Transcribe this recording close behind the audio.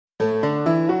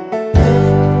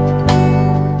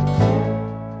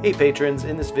Hey patrons,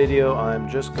 in this video I'm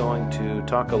just going to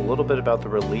talk a little bit about the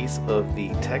release of the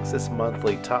Texas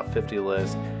Monthly Top 50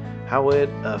 list, how it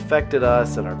affected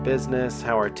us and our business,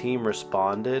 how our team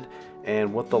responded,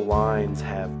 and what the lines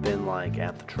have been like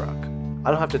at the truck.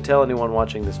 I don't have to tell anyone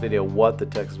watching this video what the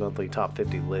Texas Monthly Top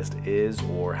 50 list is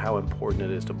or how important it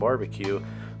is to barbecue,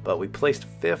 but we placed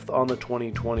 5th on the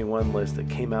 2021 list that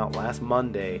came out last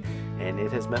Monday, and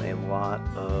it has meant a lot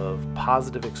of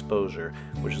positive exposure,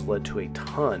 which has led to a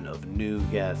ton of new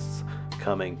guests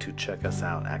coming to check us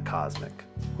out at Cosmic.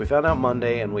 We found out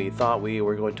Monday and we thought we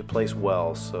were going to place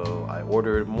well, so I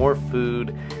ordered more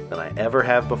food than I ever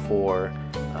have before,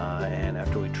 and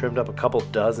after we trimmed up a couple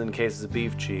dozen cases of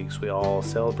beef cheeks, we all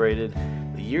celebrated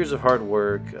the years of hard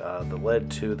work that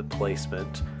led to the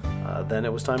placement. Then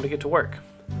it was time to get to work.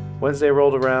 Wednesday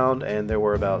rolled around and there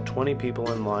were about 20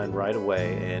 people in line right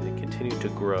away, and it continued to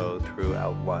grow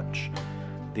throughout lunch.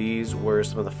 These were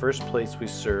some of the first plates we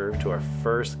served to our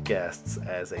first guests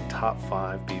as a top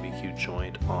 5 BBQ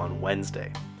joint on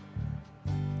Wednesday.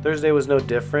 Thursday was no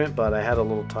different, but I had a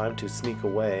little time to sneak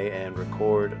away and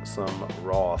record some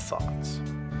raw thoughts.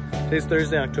 Today's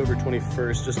Thursday, October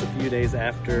 21st, just a few days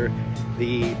after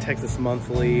the Texas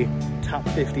Monthly Top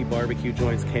 50 barbecue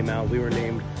joints came out. We were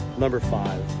named number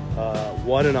 5.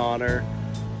 What an honor.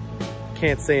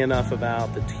 Can't say enough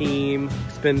about the team.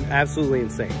 It's been absolutely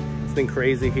insane. It's been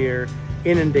crazy here,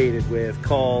 inundated with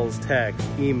calls, texts,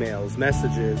 emails,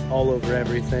 messages all over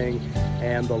everything,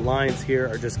 and the lines here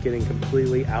are just getting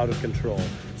completely out of control.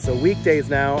 So weekdays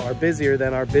now are busier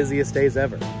than our busiest days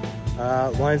ever.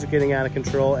 Lines are getting out of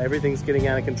control, everything's getting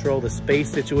out of control, the space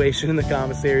situation in the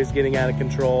commissary is getting out of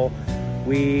control.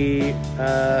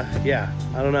 Yeah,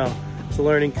 I don't know. It's a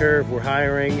learning curve, we're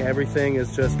hiring, everything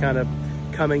is just kind of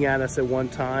coming at us at one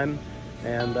time,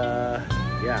 and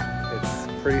yeah, it's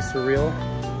pretty surreal,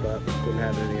 but couldn't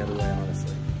have it any other way,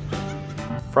 honestly.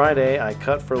 Friday, I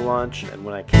cut for lunch, and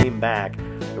when I came back,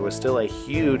 there was still a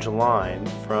huge line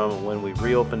from when we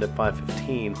reopened at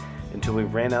 5:15 until we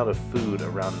ran out of food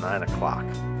around 9 o'clock.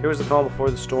 Here was the call before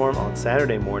the storm on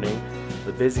Saturday morning,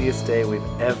 the busiest day we've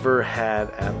ever had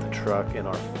at the truck in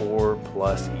our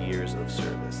 4+ years of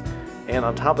service. And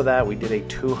on top of that, we did a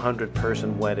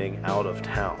 200-person wedding out of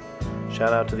town.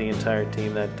 Shout out to the entire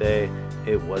team that day.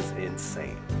 It was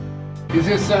insane. Does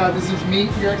this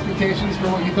meet your expectations for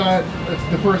what you thought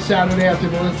the first Saturday after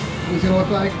the list was going to look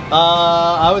like?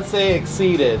 I would say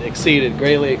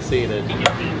greatly exceeded.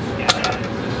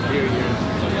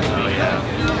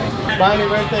 Buy me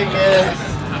birthday gifts.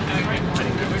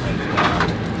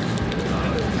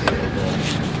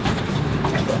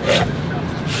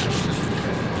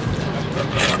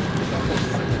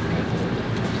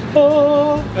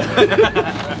 Oh.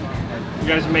 You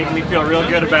guys are making me feel real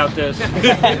good about this.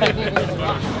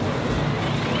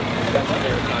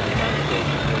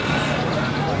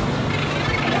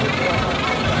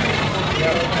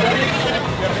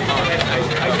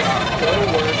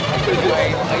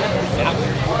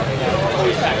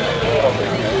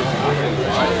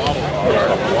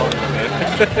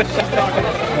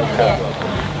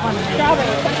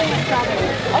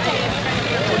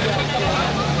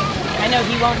 I know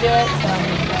he won't do it, so.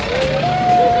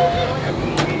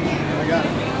 I got it.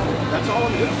 That's all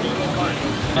I'm good for.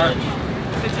 Fine.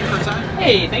 15%?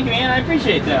 Hey, thank you, man. I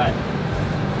appreciate that.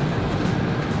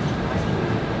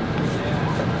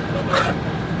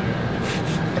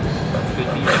 Good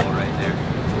people right there.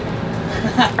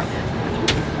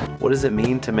 What does it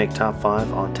mean to make top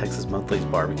 5 on Texas Monthly's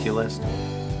barbecue list?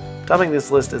 Topping this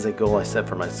list is a goal I set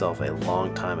for myself a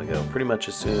long time ago, pretty much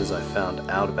as soon as I found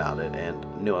out about it and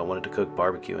knew I wanted to cook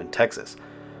barbecue in Texas.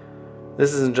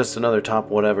 This isn't just another top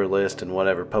whatever list in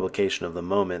whatever publication of the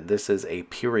moment. This is a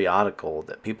periodical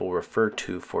that people refer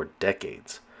to for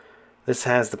decades. This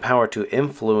has the power to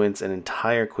influence an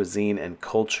entire cuisine and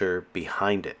culture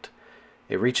behind it.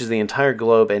 It reaches the entire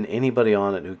globe and anybody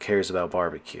on it who cares about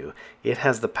barbecue. It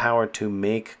has the power to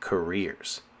make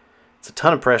careers. It's a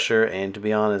ton of pressure, and to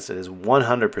be honest, it is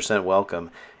 100% welcome,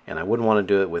 and I wouldn't want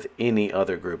to do it with any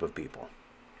other group of people.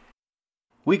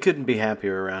 We couldn't be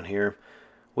happier around here.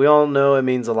 We all know it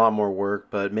means a lot more work,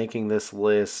 but making this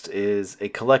list is a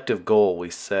collective goal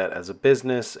we set as a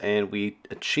business and we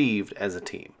achieved as a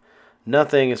team.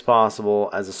 Nothing is possible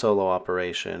as a solo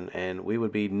operation, and we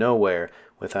would be nowhere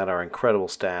without our incredible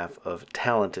staff of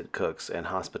talented cooks and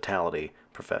hospitality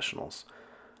professionals.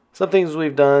 Some things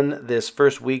we've done this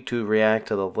first week to react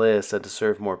to the list and to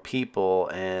serve more people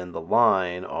and the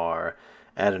line are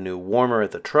add a new warmer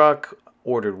at the truck,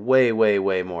 ordered way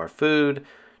more food,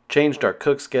 changed our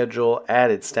cook schedule,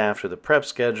 added staff to the prep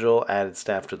schedule, added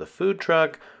staff to the food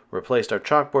truck, replaced our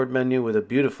chalkboard menu with a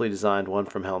beautifully designed one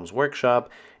from Helm's Workshop,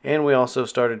 and we also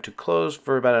started to close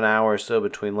for about an hour or so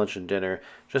between lunch and dinner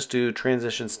just to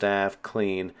transition staff,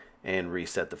 clean, and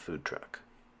reset the food truck.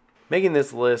 Making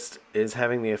this list is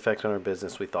having the effect on our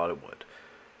business we thought it would.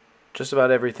 Just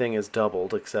about everything is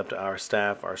doubled except our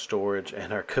staff, our storage,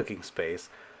 and our cooking space.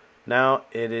 Now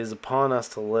it is upon us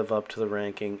to live up to the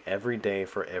ranking every day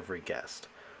for every guest.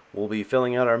 We'll be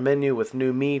filling out our menu with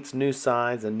new meats, new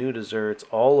sides, and new desserts,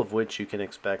 all of which you can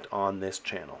expect on this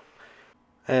channel.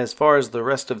 As far as the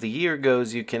rest of the year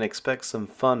goes, you can expect some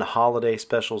fun holiday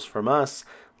specials from us,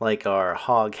 like our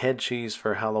hog head cheese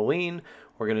for Halloween.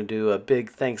 We're going to do a big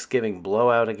Thanksgiving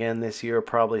blowout again this year,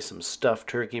 probably some stuffed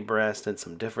turkey breast and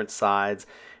some different sides.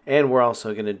 And we're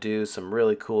also going to do some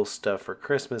really cool stuff for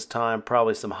Christmas time,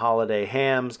 probably some holiday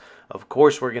hams. Of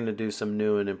course, we're going to do some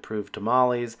new and improved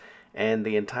tamales. And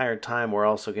the entire time we're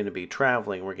also going to be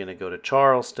traveling. We're going to go to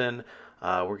Charleston.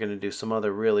 We're going to do some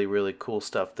other really cool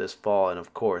stuff this fall. And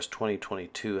of course,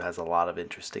 2022 has a lot of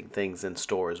interesting things in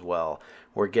store as well.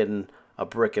 We're getting a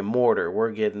brick and mortar.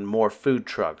 We're getting more food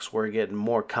trucks. We're getting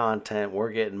more content.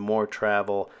 We're getting more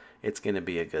travel. It's going to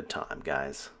be a good time,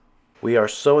 guys. We are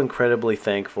so incredibly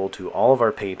thankful to all of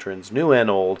our patrons, new and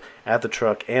old, at the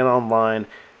truck and online,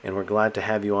 and we're glad to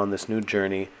have you on this new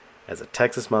journey as a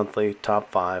Texas Monthly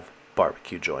Top 5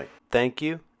 barbecue joint. Thank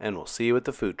you, and we'll see you at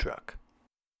the food truck.